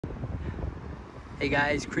Hey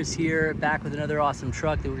guys, Chris here, back with another awesome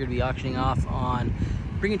truck that we're going to be auctioning off on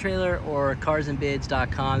Bring a Trailer or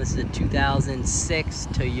carsandbids.com. This is a 2006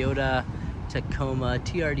 Toyota Tacoma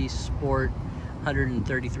TRD Sport,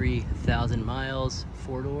 133,000 miles,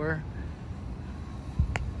 4-door.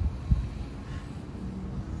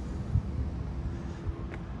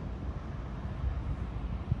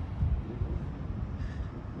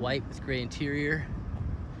 White with gray interior.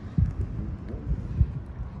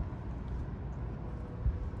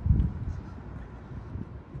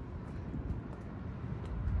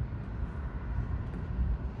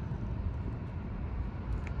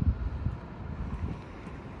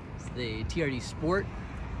 The TRD Sport,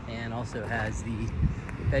 and also has the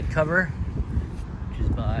bed cover, which is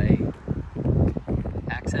by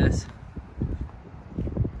Access,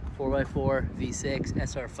 4x4 V6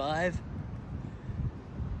 SR5.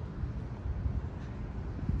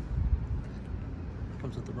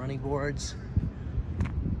 Comes with the running boards.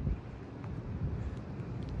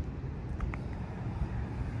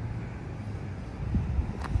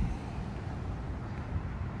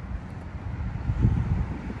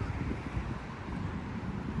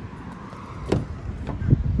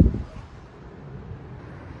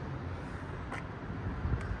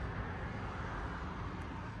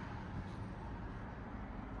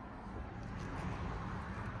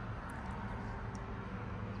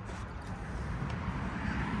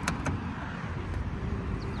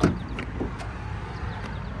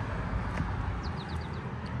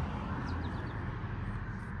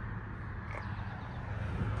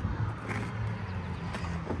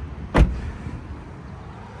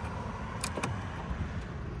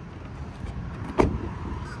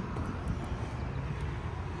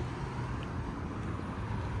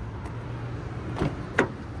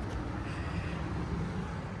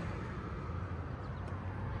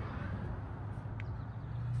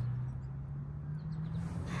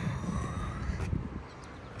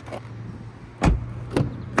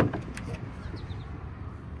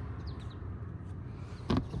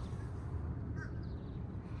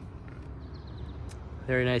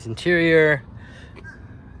 Very nice interior,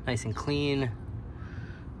 nice and clean,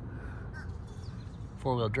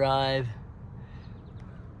 4-wheel drive.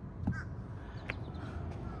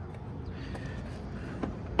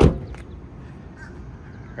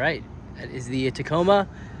 Right, that is the Tacoma.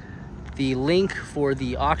 The link for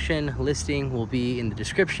the auction listing will be in the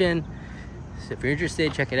description. So if you're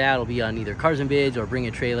interested, check it out. It'll be on either Cars and Bids or Bring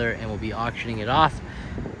a Trailer, and we'll be auctioning it off.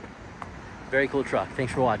 Very cool truck.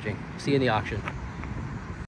 Thanks for watching. See you in the auction.